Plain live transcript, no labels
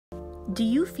Do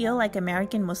you feel like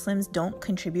American Muslims don't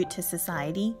contribute to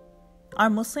society? Are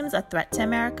Muslims a threat to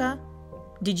America?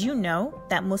 Did you know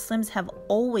that Muslims have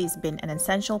always been an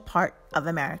essential part of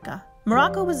America?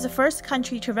 Morocco was the first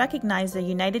country to recognize the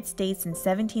United States in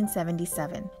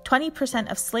 1777. 20%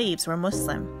 of slaves were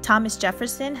Muslim. Thomas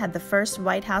Jefferson had the first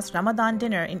White House Ramadan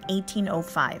dinner in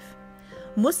 1805.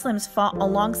 Muslims fought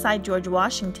alongside George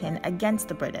Washington against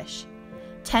the British.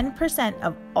 10%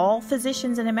 of all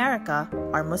physicians in America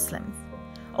are Muslims.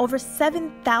 Over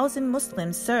 7,000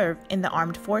 Muslims serve in the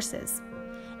armed forces.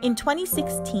 In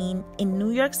 2016, in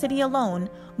New York City alone,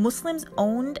 Muslims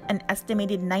owned an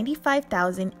estimated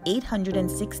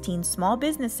 95,816 small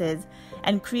businesses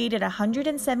and created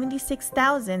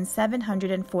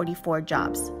 176,744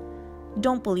 jobs.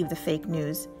 Don't believe the fake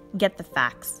news. Get the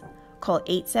facts. Call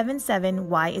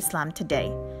 877-YISLAM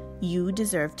today. You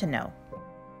deserve to know.